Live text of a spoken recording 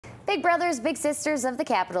Big Brothers Big Sisters of the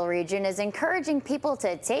Capital Region is encouraging people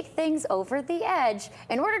to take things over the edge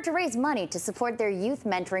in order to raise money to support their youth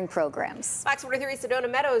mentoring programs. Fox 43 Sedona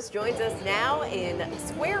Meadows joins us now in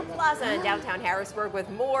Square Plaza in downtown Harrisburg with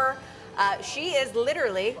more. She is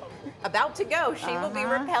literally about to go. She will be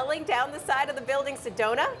rappelling down the side of the building.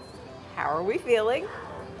 Sedona, how are we feeling?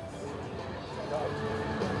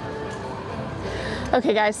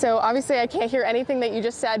 Okay guys, so obviously I can't hear anything that you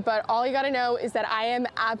just said, but all you gotta know is that I am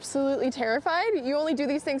absolutely terrified. You only do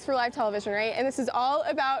these things for live television, right? And this is all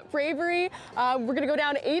about bravery. We're gonna go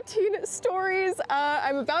down 18 stories.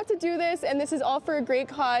 I'm about to do this, and this is all for a great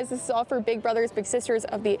cause. This is all for Big Brothers Big Sisters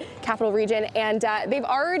of the Capital Region, and they've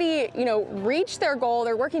already, reached their goal.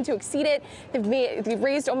 They're working to exceed it. They've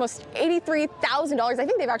raised almost $83,000. I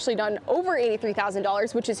think they've actually done over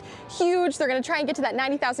 $83,000, which is huge. They're gonna try and get to that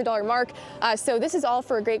 $90,000 mark. So this is all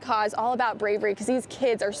for a great cause, all about bravery, because these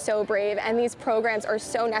kids are so brave and these programs are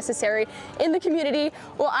so necessary in the community.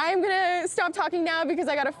 Well, I'm gonna stop talking now because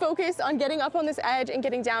I gotta focus on getting up on this edge and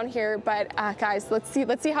getting down here. But guys, let's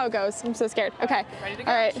see how it goes. I'm so scared. Okay. Ready to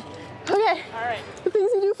go? All right. Okay. All right. The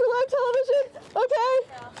things you do for live television.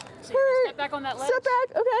 Okay. So you're step back on that ledge. Step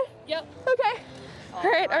back. Okay. Yep. Okay. All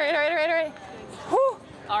right. Whew.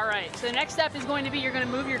 All right, so the next step is going to be you're going to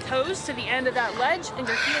move your toes to the end of that ledge and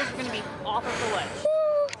your heels are going to be off of the ledge.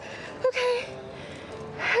 Okay.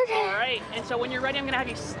 All right, and so when you're ready, I'm going to have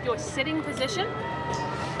you do a sitting position.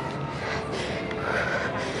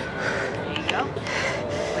 There you go.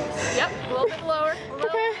 Yep, a little bit lower, a little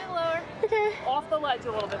bit lower. Okay. Off the ledge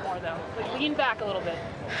a little bit more though. Like lean back a little bit.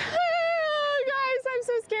 Guys, I'm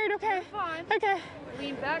so scared. Okay. You're fine. Okay.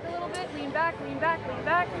 Lean back a little bit, lean back, lean back, lean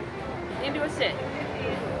back. Into a sit.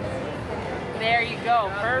 There you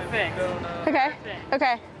go, perfect. Okay, Perfect.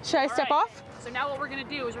 okay. Should I step off? So now what we're gonna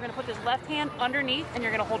do is we're gonna put this left hand underneath and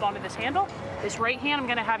you're gonna hold onto this handle. This right hand, I'm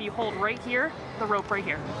gonna have you hold right here, the rope right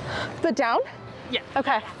here. The down? Yeah.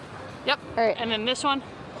 Okay. Yep. All right. And then this one,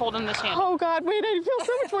 holding this handle. Oh God, wait, I feel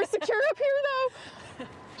so much more secure up here though.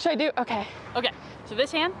 Should I do, okay. Okay, so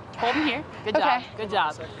this hand, holding here. Good job, good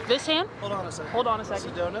job. This hand. Hold on a second. Hold on a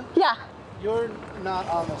second. Sedona? Yeah. You're not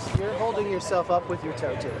on this. You're holding yourself up with your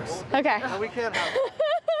toe tips. Okay. No, we can't have it.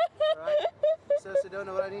 All right? So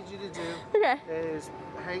Sedona, what I need you to do is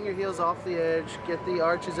hang your heels off the edge, get the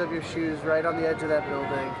arches of your shoes right on the edge of that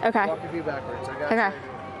building. Okay. Walk your feet backwards. I got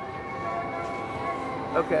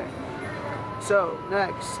you. Okay. So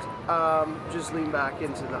next, just lean back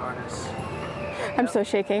into the harness. I'm so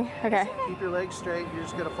shaking. Okay. Just keep your legs straight. You're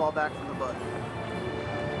just gonna fall back from the butt.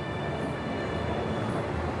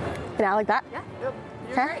 Now like that? Yeah. Yep.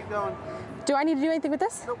 Okay. Keep going. Do I need to do anything with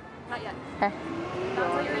this? Nope. Not yet. Okay. Not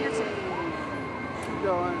until you're in your sit. Keep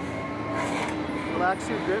going. Relax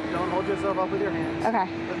your grip. Don't hold yourself up with your hands. Okay.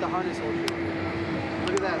 Let the harness hold you. Look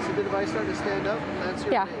at that. See the device start to stand up? That's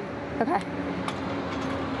your knee. Okay.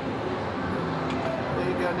 There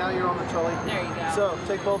you go. Now you're on the trolley. There you go. So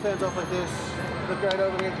take both hands off like this. Look right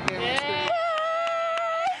over here at the camera. Yeah.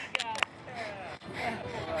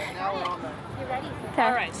 Alright, now we're on the... Okay.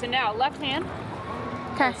 All right, so now left hand.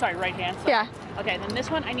 Okay. Oh, sorry, right hand. Sorry. Yeah. Okay, then this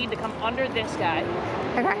one I need to come under this guy.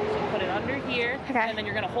 Okay. So put it under here. Okay. And then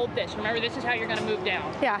you're gonna hold this. Remember, this is how you're gonna move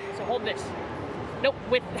down. Yeah. So hold this. Nope,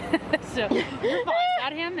 with. So you're fine.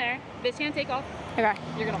 That hand there. This hand take off. Okay.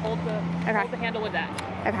 You're gonna hold the handle with that.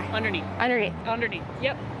 Okay. Underneath. Underneath. Underneath.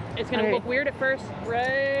 Yep. It's gonna look weird at first.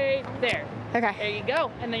 Right there. Okay. There you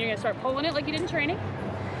go. And then you're gonna start pulling it like you did in training.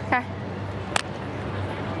 Okay.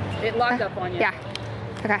 It locked up on you. Yeah.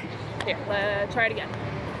 Okay. Here, let's try it again.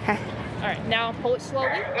 Okay. All right, now pull it slowly.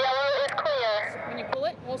 Yellow is clear. So when you pull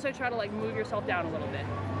it, also try to like move yourself down a little bit.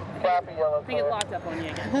 Copy, yellow. I think it locked up on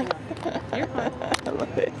you again. You're fine. I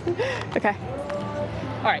love it. Okay.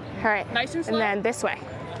 All right. All right. Nice and slow. And then this way.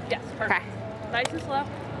 Yes, perfect. Okay. Nice and slow.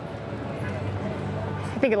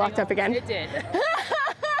 I think it locked up again. It did.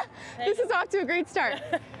 This is off to a great start.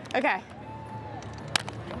 Okay.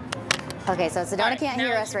 Okay, so Sedona right, can't now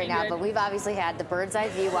hear it us should right be now, good. but we've obviously had the bird's eye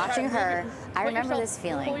view watching her. I remember this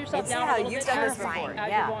Pull feeling. yourself It's down a little you've bit done this faster before, as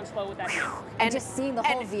yeah. you're going slow with that hand. and just seeing the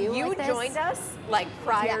whole view you like this. joined us like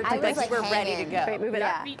prior to I was, this. like, You were ready to hanging. go. Wait, move it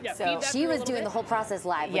up. Yeah, So feed that She through a was little doing bit. the whole process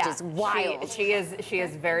live, which is wild. She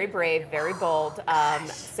is very brave, very bold.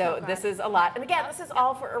 So this is a lot. And again, this is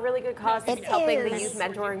all for a really good cause. It It's helping the is. youth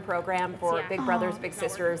mentoring program for Big Brothers Big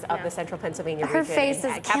Sisters of the Central Pennsylvania Her region. face is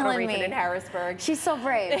Capital killing region me. in Harrisburg. She's so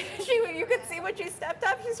brave. You could see when she stepped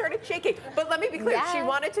up, she started shaking. But let me be clear, Yeah. she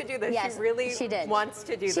wanted to do this. Yes, she really she did. wants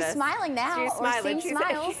to do this. She's smiling now. She's We're smiling. seeing She's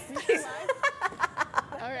smiles. she's-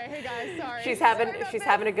 right. Hey guys, sorry. She's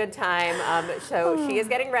having a good time. So she is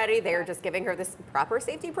getting ready. They're just giving her this proper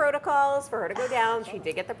safety protocols for her to go down. She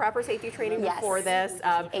did get the proper safety training before this.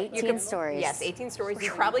 18 stories. Yes, 18 stories.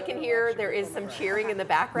 You probably can hear there is some cheering in the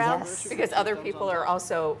background because other people are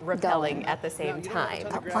also rappelling at the same time.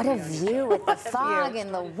 But what a view with the fog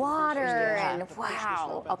and the water and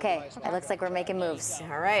wow. Okay, it looks like we're making moves.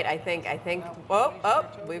 All right, I think. Oh,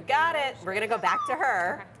 we've got it. We're gonna go back to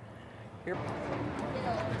her.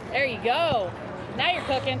 There you go. Now you're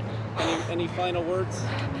cooking. Any final words?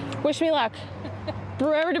 Wish me luck.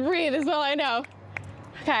 Remember to breathe is all I know.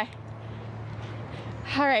 Okay.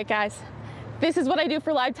 All right, guys. This is what I do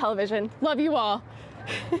for live television. Love you all.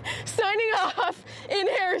 Signing off in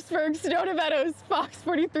Harrisburg, Sedona, Meadows, Fox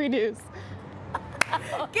 43 News.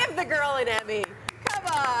 Give the girl an Emmy. Come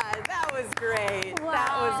on, that was great. Wow.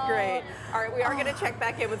 That was great. All right, we are going to check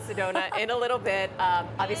back in with Sedona in a little bit.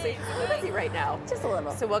 Obviously, she's a little busy right now. Just a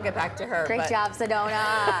little. So we'll get back to her. Great job,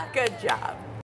 Sedona. Good job.